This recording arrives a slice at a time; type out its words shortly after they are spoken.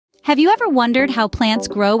Have you ever wondered how plants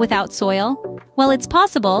grow without soil? Well, it's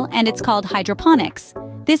possible, and it's called hydroponics.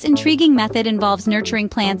 This intriguing method involves nurturing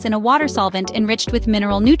plants in a water solvent enriched with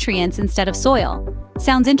mineral nutrients instead of soil.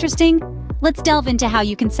 Sounds interesting? Let's delve into how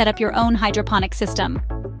you can set up your own hydroponic system.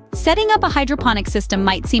 Setting up a hydroponic system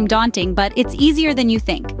might seem daunting, but it's easier than you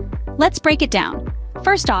think. Let's break it down.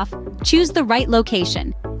 First off, choose the right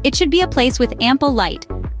location. It should be a place with ample light,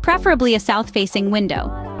 preferably a south-facing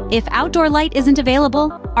window. If outdoor light isn't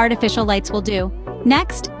available, artificial lights will do.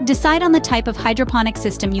 Next, decide on the type of hydroponic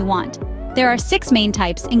system you want. There are 6 main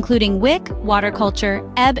types, including wick, water culture,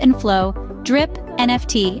 ebb and flow, drip,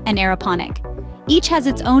 NFT, and aeroponic. Each has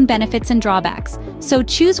its own benefits and drawbacks, so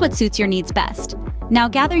choose what suits your needs best. Now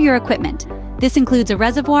gather your equipment. This includes a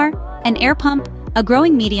reservoir, an air pump, a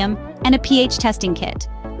growing medium, and a pH testing kit.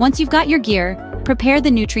 Once you've got your gear, prepare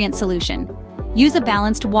the nutrient solution. Use a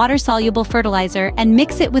balanced water-soluble fertilizer and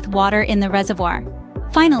mix it with water in the reservoir.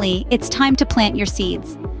 Finally, it's time to plant your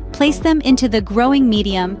seeds. Place them into the growing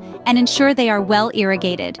medium and ensure they are well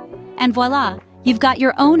irrigated. And voila, you've got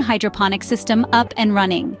your own hydroponic system up and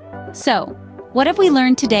running. So, what have we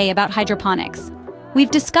learned today about hydroponics?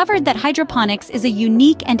 We've discovered that hydroponics is a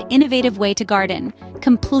unique and innovative way to garden,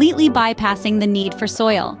 completely bypassing the need for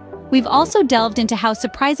soil. We've also delved into how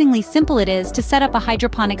surprisingly simple it is to set up a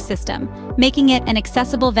hydroponic system, making it an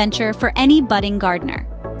accessible venture for any budding gardener.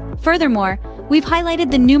 Furthermore, we've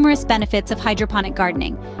highlighted the numerous benefits of hydroponic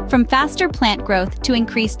gardening, from faster plant growth to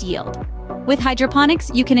increased yield. With hydroponics,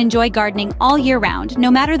 you can enjoy gardening all year round, no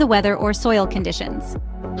matter the weather or soil conditions.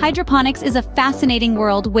 Hydroponics is a fascinating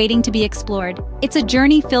world waiting to be explored. It's a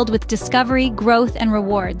journey filled with discovery, growth, and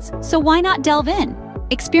rewards, so why not delve in?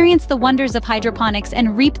 Experience the wonders of hydroponics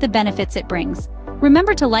and reap the benefits it brings.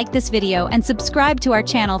 Remember to like this video and subscribe to our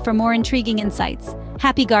channel for more intriguing insights.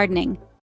 Happy gardening!